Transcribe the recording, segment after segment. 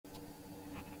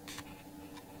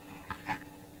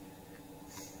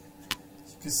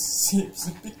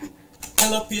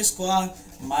Hello, Peter Squad.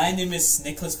 My name is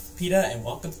Nicholas Pita, and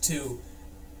welcome to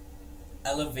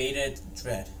Elevated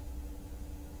Dread.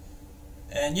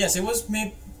 And yes, it was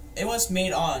made. It was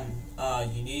made on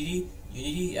Unity,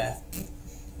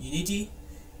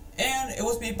 and it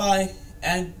was made by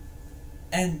and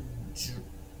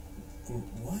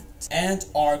what? And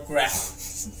our ground.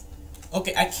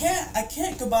 Okay, I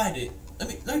can't combine it. Let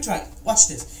me try. Watch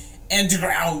this. And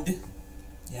ground.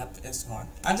 Yep, it's hard.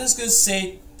 I'm just gonna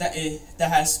say that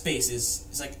that has spaces.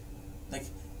 It's like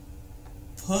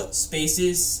put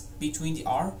spaces between the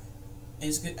R.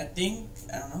 It's good. I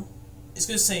don't know. It's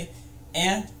gonna say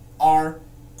and R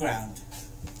ground.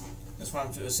 That's why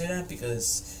I'm gonna say that,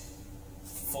 because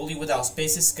fully without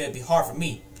spaces is gonna be hard for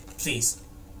me. Please,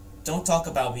 don't talk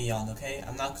about Beyond, okay?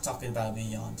 I'm not talking about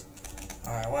Beyond.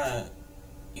 Alright, I wanna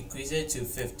increase it to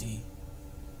 50.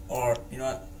 Or, you know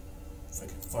what? Frick,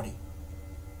 40.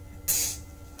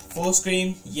 Full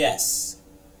screen, yes.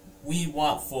 We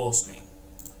want full screen.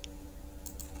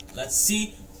 Let's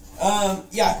see.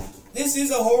 Yeah, this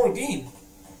is a horror game.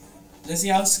 Let's see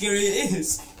how scary it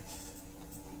is.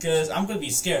 Because I'm gonna be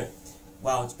scared.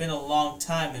 Wow, it's been a long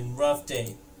time and rough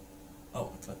day.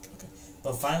 Oh, okay.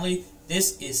 But finally,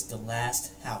 this is the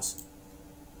last house.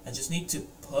 I just need to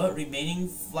put remaining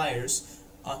flyers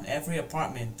on every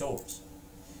apartment doors.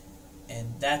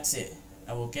 And that's it.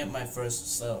 I will get my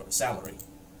first salary.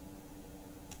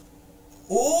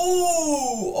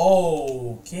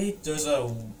 Oh, okay.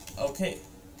 Okay.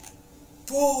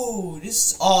 Whoa, this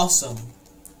is awesome.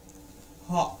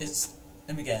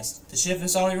 Let me guess. The shift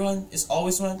is already run. It's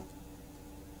always run.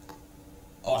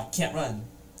 Oh, I can't run.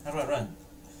 How do I run?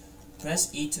 Press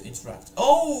E to interrupt.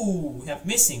 Oh, we have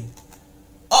missing.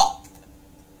 Oh,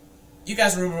 you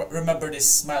guys remember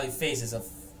this smiley faces of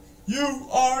you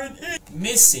are an idiot.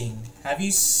 Missing. Have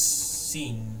you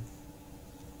seen?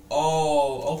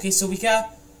 Oh, okay. So we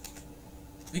got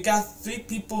 3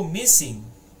 people missing,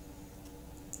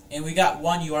 and we got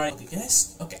 1 URL.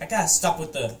 Okay, I gotta stop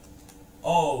with the.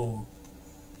 Oh,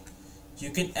 you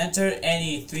can enter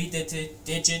any 3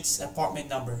 digits apartment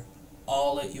number.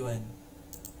 I'll let you in.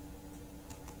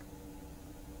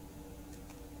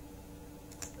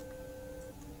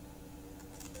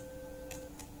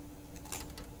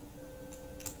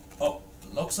 Oh,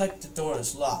 looks like the door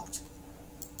is locked.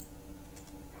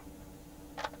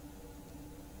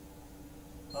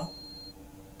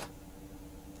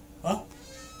 Huh?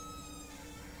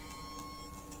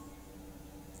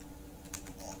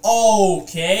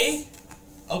 Okay.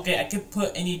 Okay, I can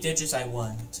put any digits I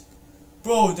want.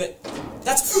 Bro,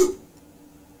 that's...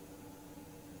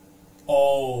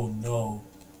 Oh, no.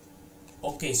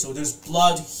 Okay, so there's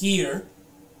blood here.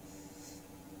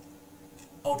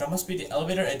 Oh, that must be the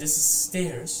elevator, and this is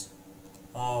stairs.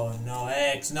 Oh, no.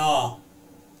 Hex, no.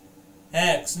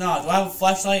 Hex, no. Do I have a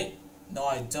flashlight? No,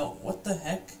 I don't. What the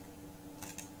heck?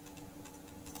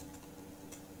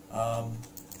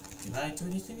 Can I do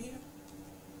anything here?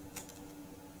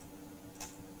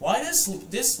 Why does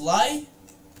this lie?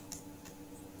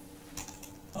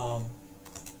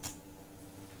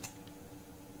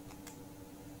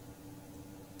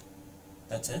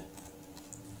 That's it.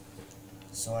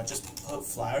 So I just put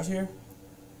flyers here.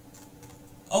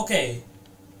 Okay.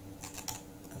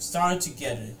 I'm starting to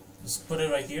get it. Let's put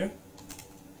it right here.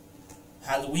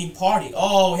 Halloween party.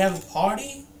 Oh, we have a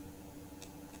party?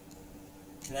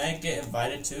 Can I get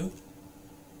invited too?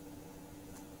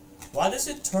 Why does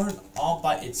it turn on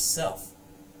by itself?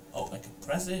 Oh, I can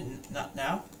press it, not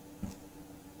now.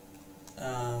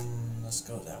 Let's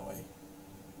go that way.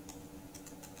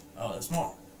 Oh, there's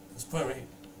more. Let's put it right here.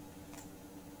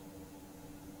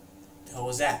 The hell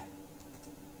was that?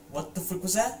 What the frick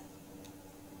was that?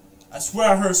 I swear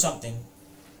I heard something.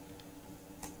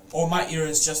 Or my ear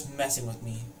is just messing with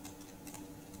me.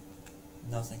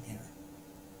 Nothing here.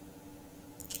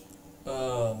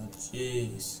 Oh,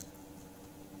 jeez.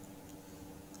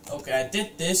 Okay, I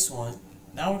did this one.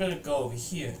 Now we're gonna go over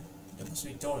here. There must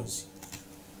be doors.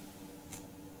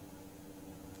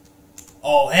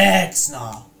 Oh, hex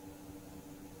nah.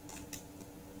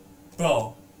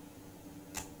 Bro.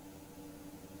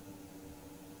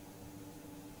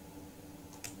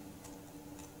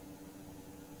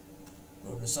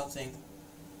 Bro, there's something.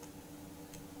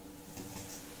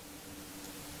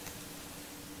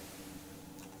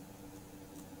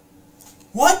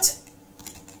 What?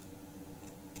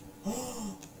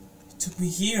 It took me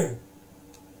here.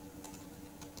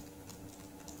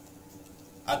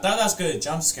 I thought that was gonna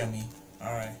jump scare me.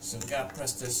 Alright, so we gotta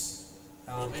press this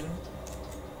elevator.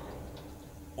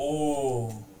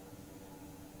 Oh.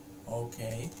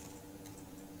 Okay.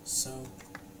 So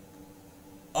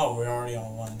Oh, we're already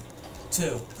on 1,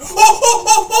 2.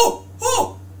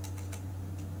 Oh!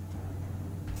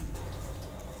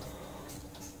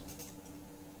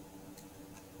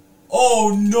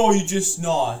 Oh no, you just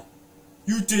not.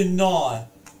 You did not.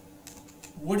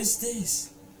 What is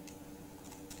this?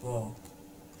 Bro.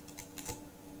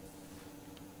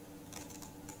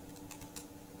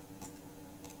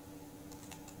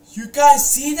 You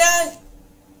guys see that?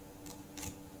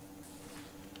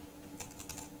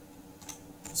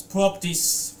 Let's put up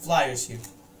these flyers here.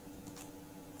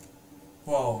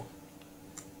 Whoa.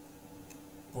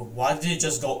 But why did it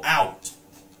just go out?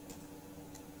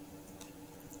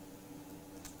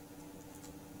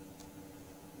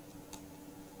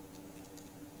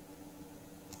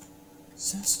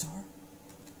 Is that a star?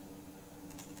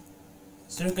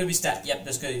 Is there gonna be static? Yep,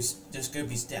 there's gonna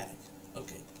be static.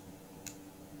 Okay.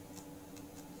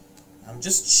 I'm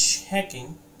just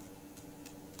checking.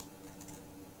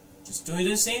 Just doing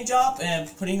the same job and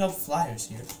putting up flyers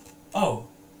here. Oh.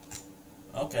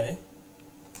 Okay.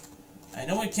 I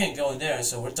know we can't go in there,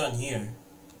 so we're done here.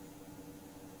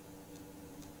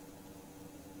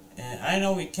 And I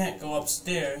know we can't go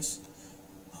upstairs.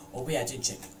 Oh wait, I did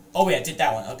check. Oh wait, I did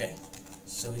that one. Okay.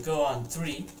 So we go on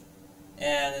 3.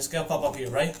 And it's gonna pop up here,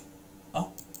 right?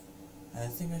 Oh. I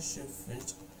think I should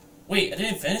finish. Wait, I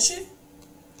didn't finish it?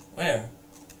 Where?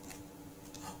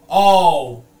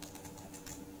 Oh!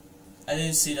 I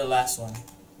didn't see the last one.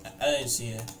 I didn't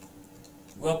see it.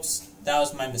 Whoops, that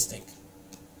was my mistake.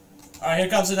 Alright, here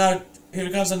comes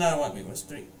another one. Wait, where's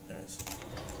 3? There it is.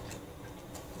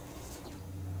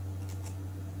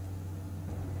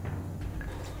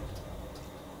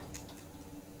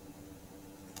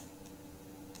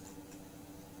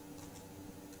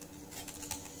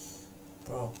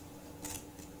 Bro.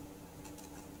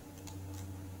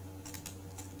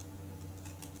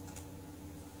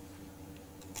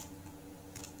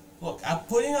 Look, I'm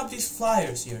putting up these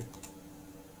flyers here.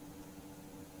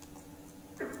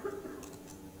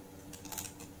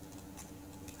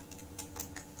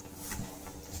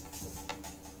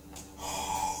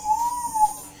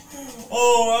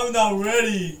 Oh, I'm not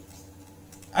ready.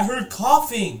 I heard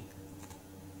coughing.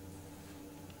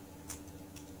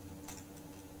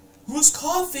 Who's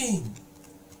coughing?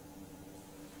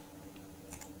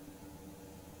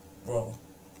 Bro.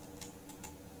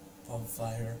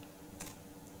 Bonfire.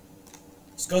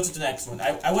 Let's go to the next one.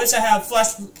 I wish I had a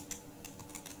flash.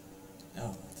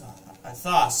 No, I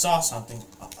thought I saw something.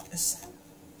 Is that?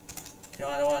 You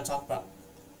know what I don't want to talk about?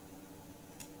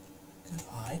 Can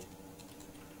I hide?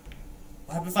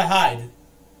 What happens if I hide?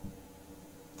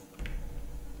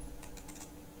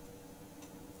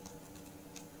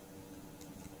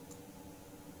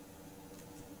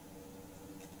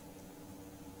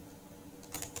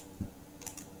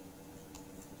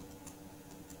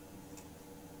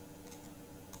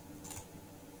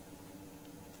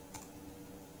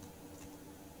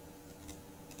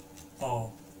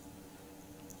 Oh.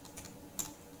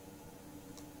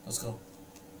 Let's go.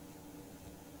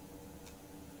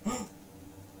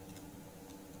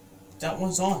 That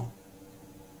one's on.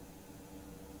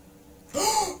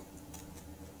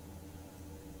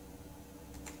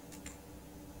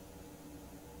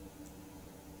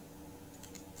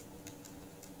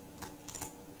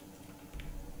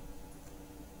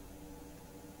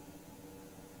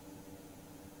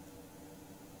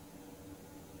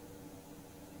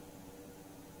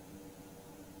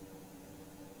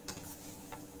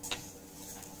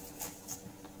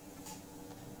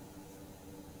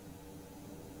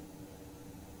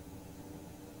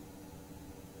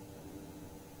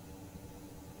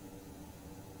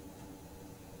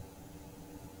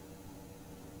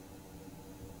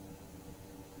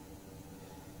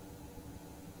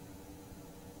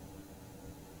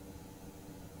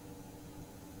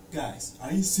 Guys,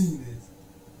 are you seeing this?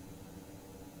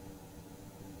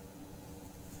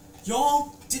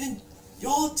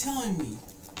 Y'all telling me.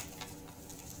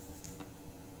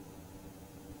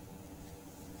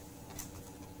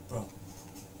 Bro.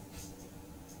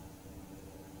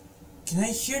 Can I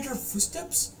hear their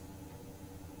footsteps?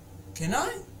 Can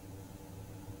I?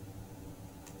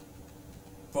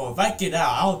 Bro, if I get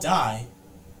out, I'll die.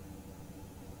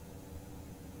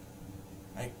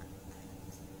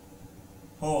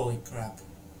 Holy crap.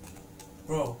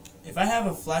 Bro, if I have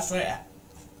a flashlight at...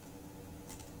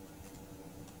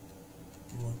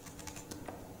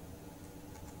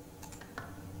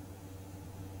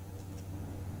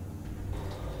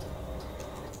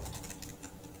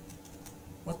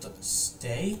 What the...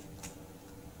 Stay?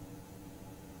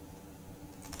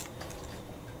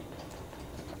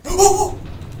 Oh!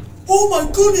 Oh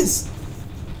my goodness!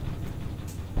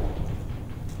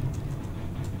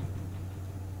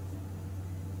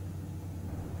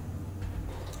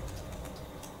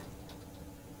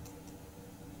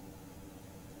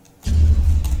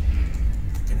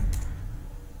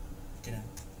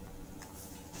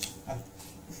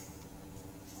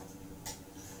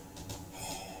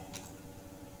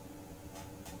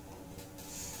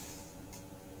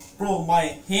 Bro,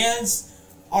 my hands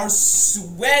are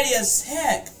sweaty as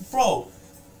heck. Bro,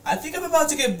 I think I'm about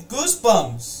to get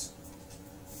goosebumps.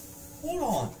 Hold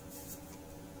on.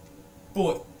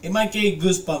 Bro, it might get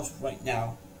goosebumps right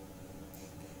now.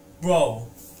 Bro,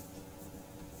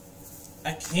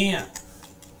 I can't.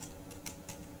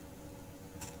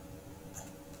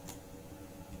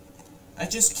 I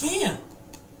just can't.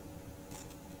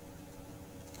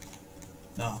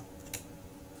 No.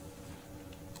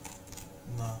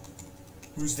 No.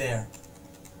 Who's there?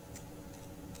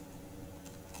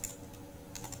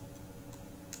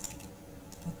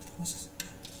 What's this?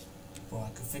 Bro, I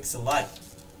could fix the light.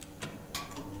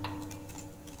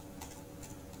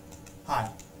 Hi.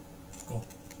 Go.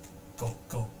 Go,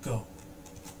 go, go.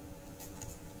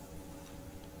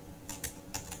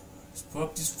 Let's put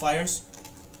up these fires.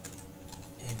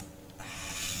 And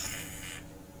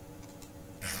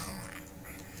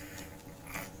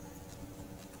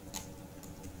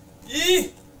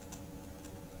Eee!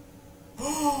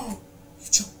 You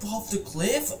jumped off the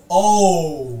cliff?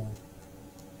 Oh!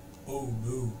 Oh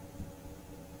no.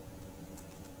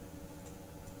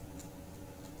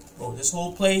 Bro, this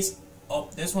whole place... Oh,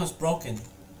 this one's broken.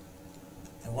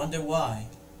 I wonder why.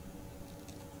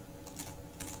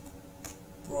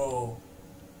 Bro.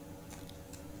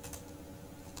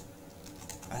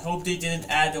 I hope they didn't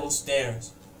add those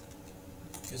stairs.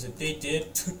 Because if they did,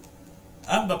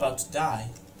 I'm about to die.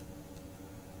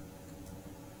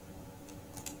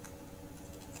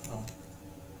 Oh.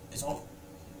 It's all...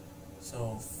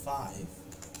 So, 5.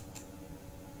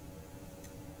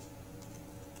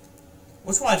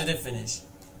 Which one I didn't finish?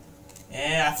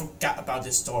 Yeah, I forgot about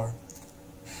this door.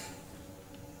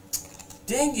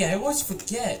 Dang it, I always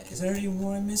forget. Is there any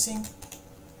more I'm missing?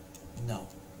 No.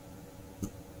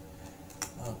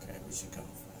 Okay, we should go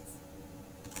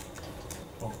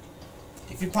 5. Boom.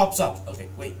 If he pops up. Okay,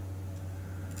 wait.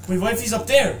 Wait, what if he's up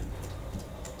there?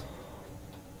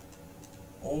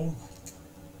 Oh my god.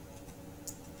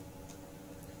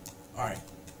 Alright.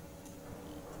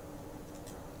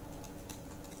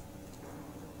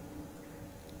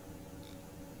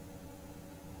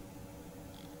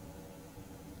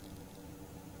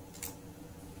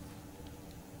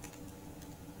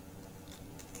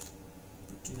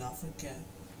 Do not forget.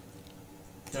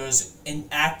 There's an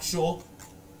actual...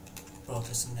 Bro,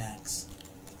 there's an axe.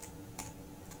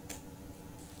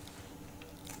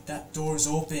 That door's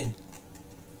open.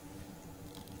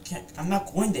 Can't... I'm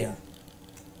not going there.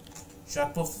 Should I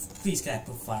put... Please, can I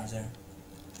put flowers there?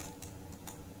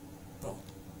 Bro.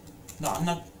 No, I'm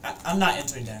not... I'm not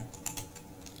entering there.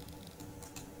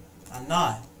 I'm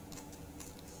not.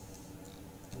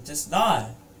 I'm just not.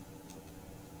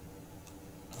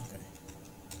 Okay.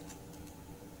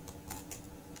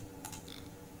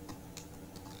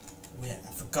 Wait,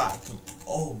 I forgot I could...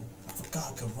 Oh, I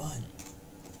forgot I could run.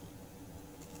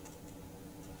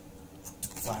 Put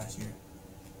the flowers here.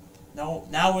 No,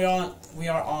 now we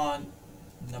are on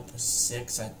number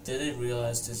 6. I didn't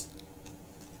realize this.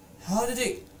 How did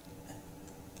it...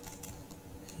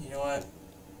 You know what?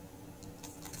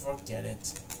 Forget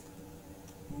it.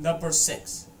 Number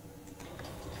 6.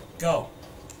 Go.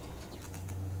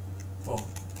 Bro,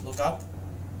 look up.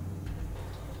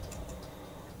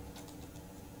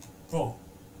 Bro.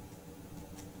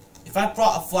 If I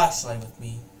brought a flashlight with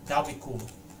me, that would be cool.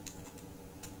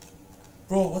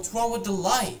 Bro, what's wrong with the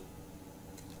light?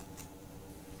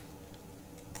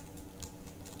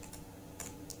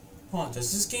 Hold on,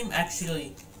 does this game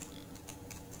actually...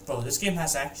 Bro, this game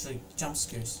has actually jump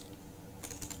scares.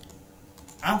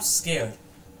 I'm scared.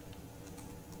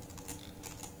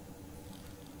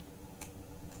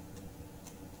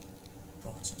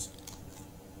 Bro,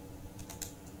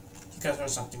 you guys heard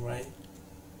something, right?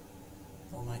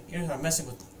 Oh, my ears are messing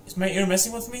with... Is my ear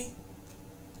messing with me?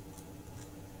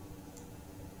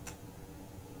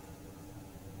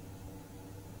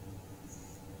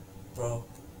 Bro.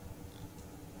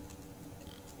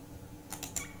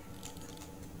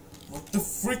 What the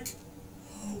frick?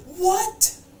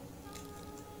 What?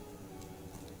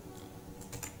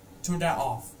 Turn that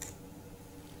off.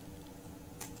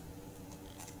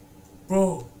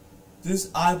 Bro, this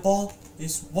eyeball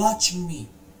is watching me.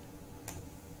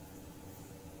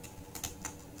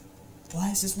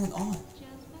 Why is this one on?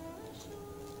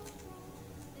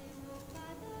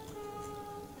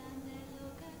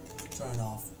 Turn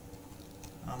off.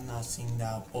 I'm not seeing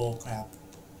that bull crap.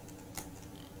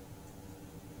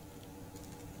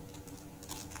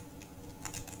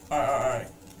 Alright.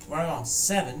 We're on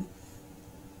 7.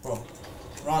 Bro,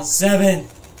 we're on 7.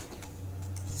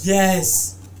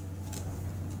 Yes.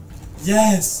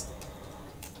 Yes.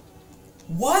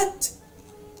 What?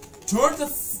 Turn?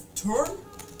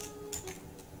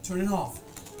 Turn it off.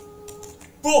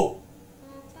 Bro!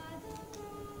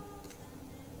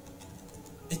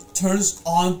 It turns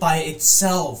on by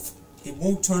itself. It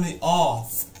won't turn it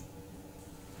off.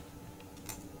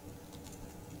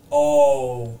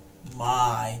 Oh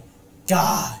my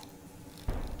god.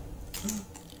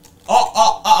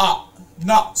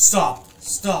 No, stop.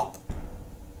 Stop.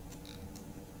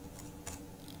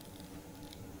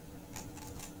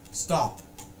 Stop.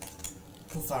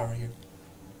 Put fire here.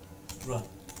 Run.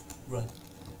 Run.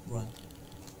 Run.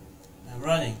 I'm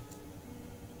running.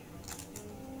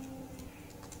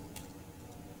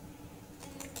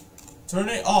 Turn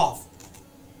it off.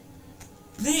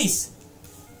 Please.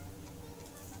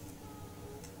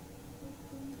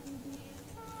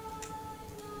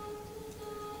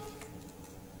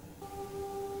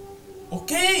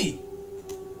 Okay.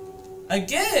 I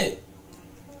get it.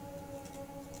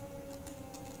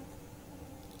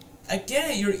 I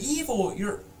get it. You're evil.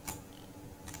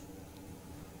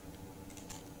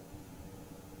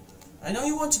 I know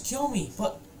you want to kill me,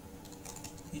 but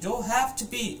you don't have to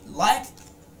be like...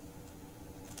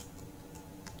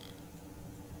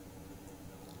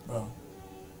 Bro.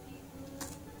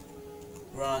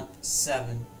 We're on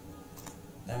 7.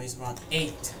 That means we're on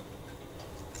 8.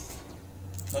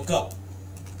 Look up.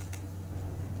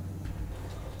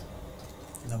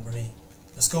 Number 8.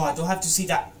 Let's go. I don't have to see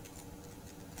that.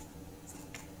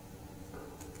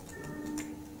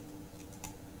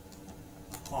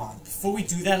 Hold on. Before we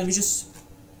do that, let me just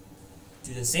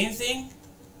do the same thing.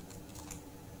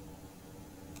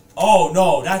 Oh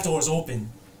no, that door is open.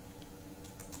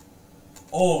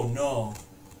 Oh no.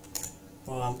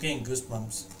 Bro, I'm getting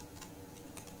goosebumps.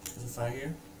 There's a fire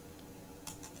here.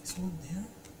 Is someone there?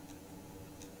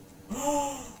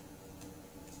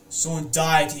 Someone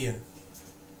died here.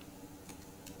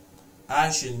 I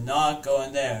should not go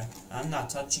in there. I'm not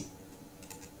touching.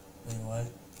 Wait, what?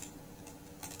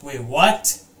 Wait,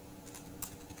 what?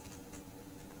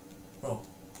 Bro,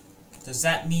 does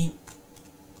that mean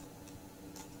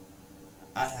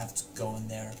I have to go in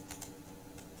there?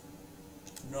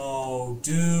 No,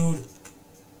 dude.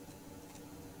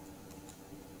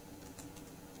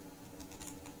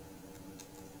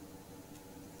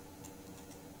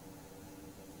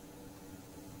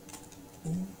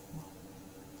 Ooh.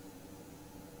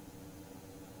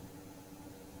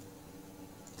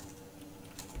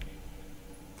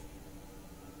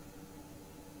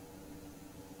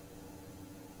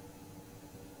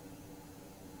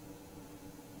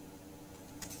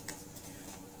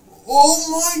 Oh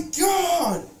my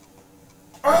god!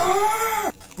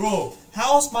 Ah! Bro,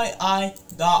 how's my eye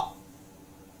not?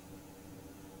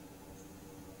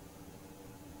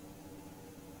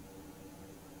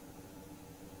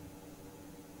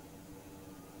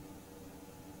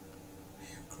 I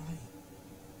hear crying.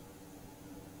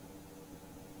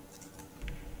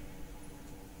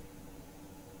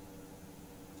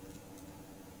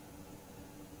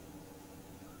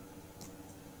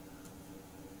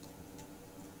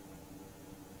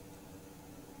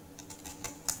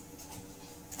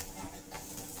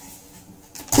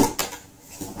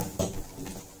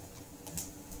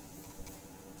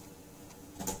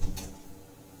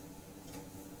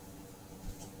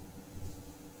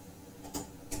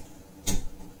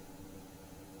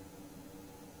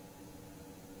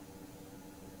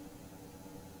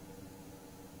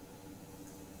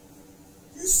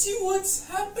 You see what's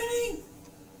happening?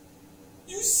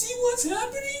 You see what's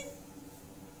happening?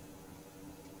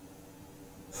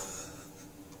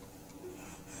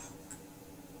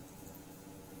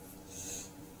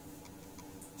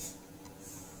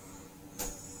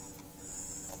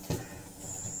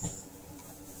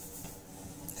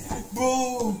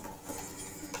 Bro!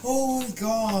 Oh my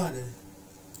god!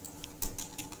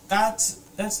 That's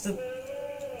the...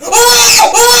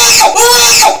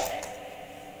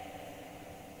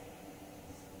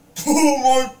 Oh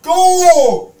my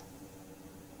god!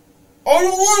 I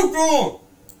don't want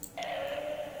to!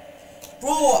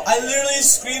 Bro, I literally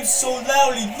screamed so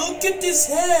loudly. Look at this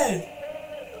head!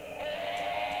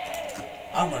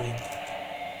 I'm running.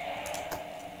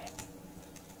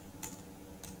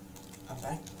 I'm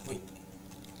back? Wait.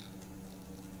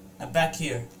 I'm back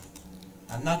here.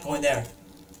 I'm not going there.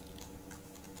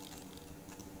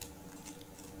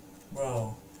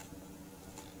 Bro.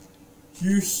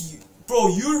 Bro,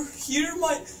 you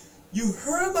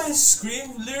heard my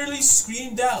scream? Literally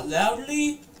screamed out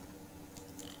loudly?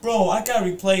 Bro, I gotta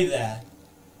replay that.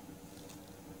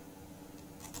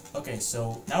 Okay,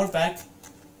 so now we're back.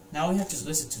 Now we have to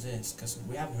listen to this, because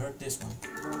we haven't heard this one.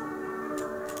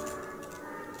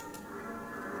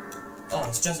 Oh,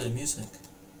 it's just the music.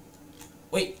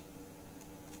 Wait.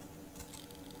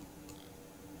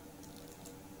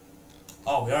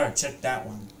 Oh, we already checked that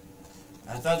one.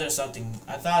 I thought there's something.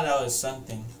 I thought that was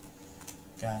something.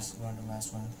 Guys, we're on the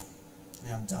last one.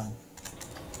 Yeah, I'm done.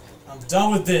 I'm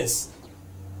done with this.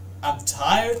 I'm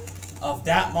tired of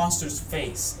that monster's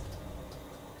face.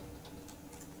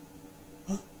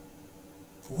 Huh?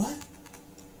 What?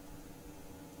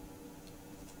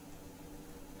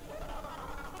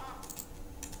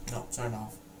 No, turn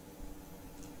off.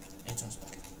 It turns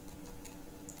back.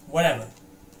 Whatever.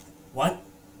 What?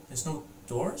 There's no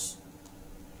doors?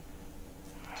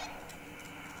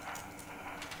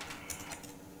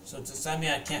 So does that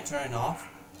mean I can't turn it off?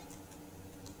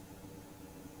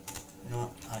 You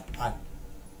know what? Hide.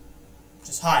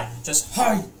 Just hide. Just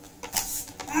hide!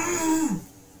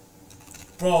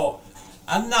 Bro,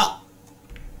 I'm not...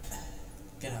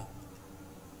 Get up.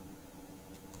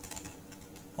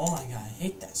 Oh my god, I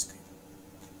hate that screen.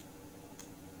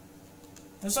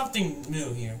 There's something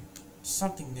new here.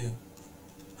 Something new.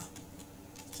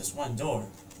 Just one door.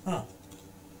 Huh.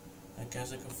 I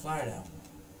guess I can fly it out.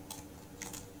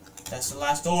 That's the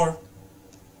last door.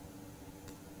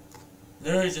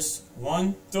 Literally just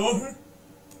one door.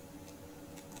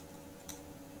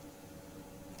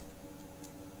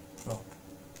 Bro.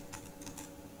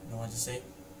 You know what to say?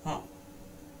 Huh.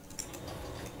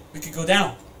 We could go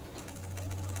down.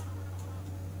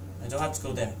 I don't have to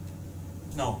go there.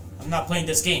 No, I'm not playing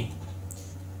this game.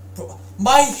 Bro,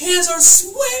 my hands are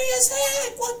sweaty as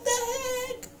heck! What the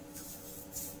heck?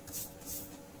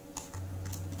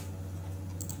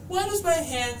 Why does my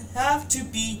hand have to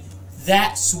be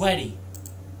that sweaty?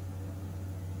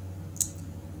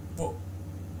 Bro,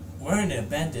 we're in an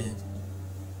abandoned.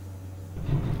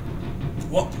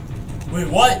 What? Wait,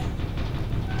 what?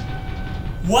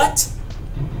 What?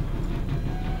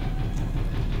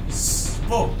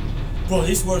 Bro,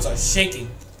 these words are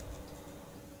shaking.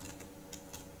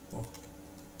 Bro.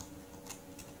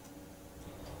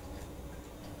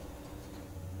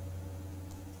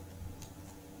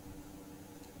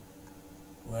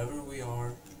 Wherever we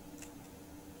are.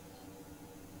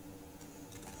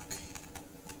 Okay.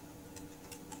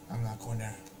 I'm not going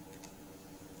there.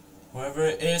 Wherever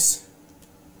it is,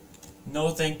 no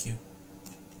thank you.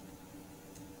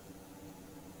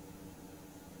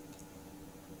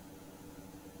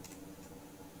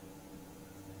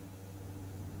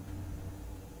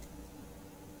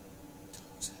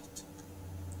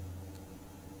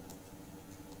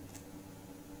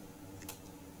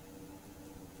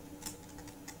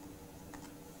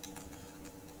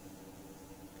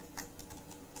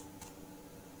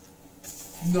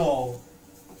 No.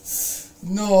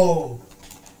 No.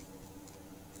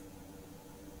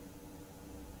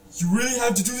 You really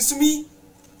have to do this to me?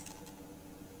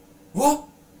 What?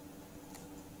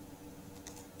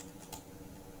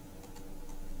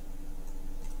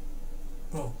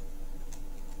 Bro.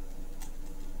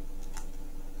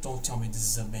 Don't tell me this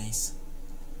is a maze.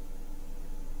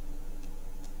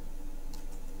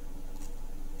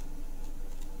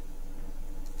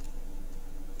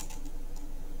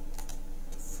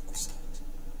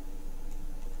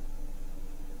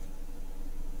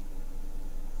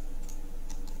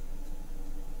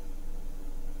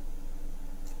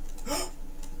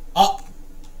 Up.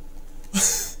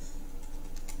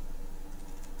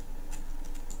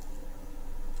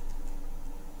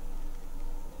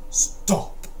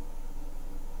 Stop.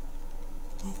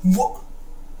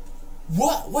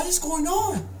 What is going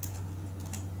on?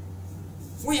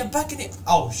 Wait, I'm back in it.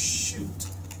 Oh shoot.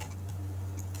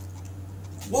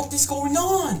 What is going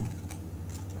on?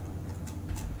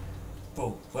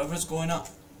 Bro, whatever's going on.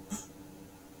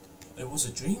 It was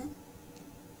a dream?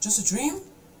 Just a dream?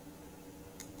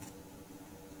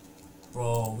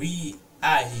 Bro, we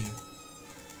out here.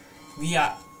 We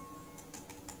out.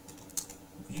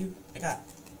 I got.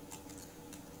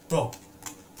 Bro.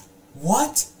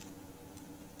 What?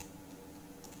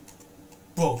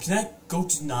 Bro, can I go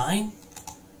to 9?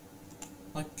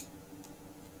 Like.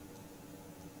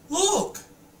 Look!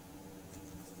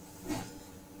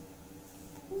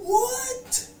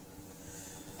 What?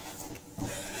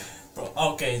 Bro,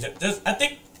 okay, there's, I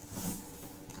think.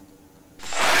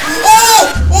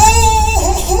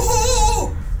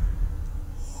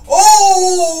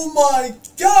 Oh my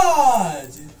god!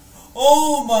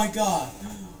 Oh my god!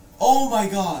 Oh my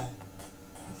god!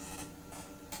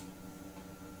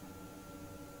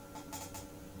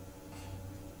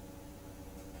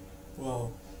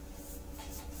 Whoa.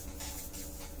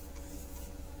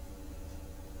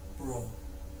 Bro.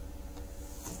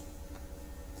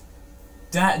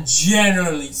 That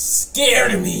generally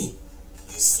scared me!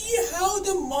 You see how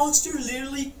the monster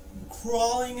literally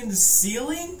crawling in the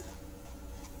ceiling?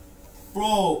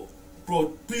 Bro,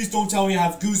 please don't tell me I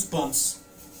have goosebumps.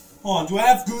 Hold on, do I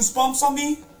have goosebumps on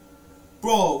me?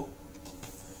 Bro,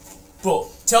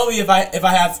 tell me if I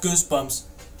have goosebumps.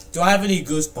 Do I have any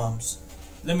goosebumps?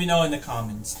 Let me know in the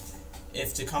comments.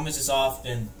 If the comments is off,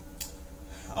 then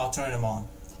I'll turn them on.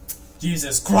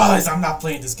 Jesus Christ, I'm not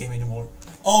playing this game anymore.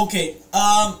 Okay,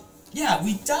 yeah,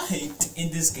 we died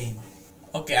in this game.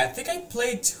 Okay, I think I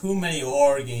played too many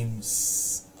horror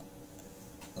games.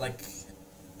 Like,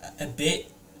 a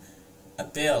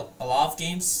lot of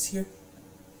games here.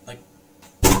 Like,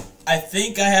 I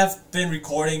think I have been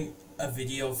recording a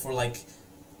video for like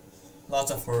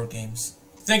lots of horror games.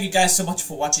 Thank you guys so much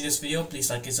for watching this video.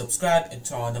 Please like and subscribe and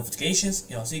turn on notifications.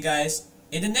 And I'll see you guys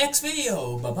in the next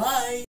video. Bye bye.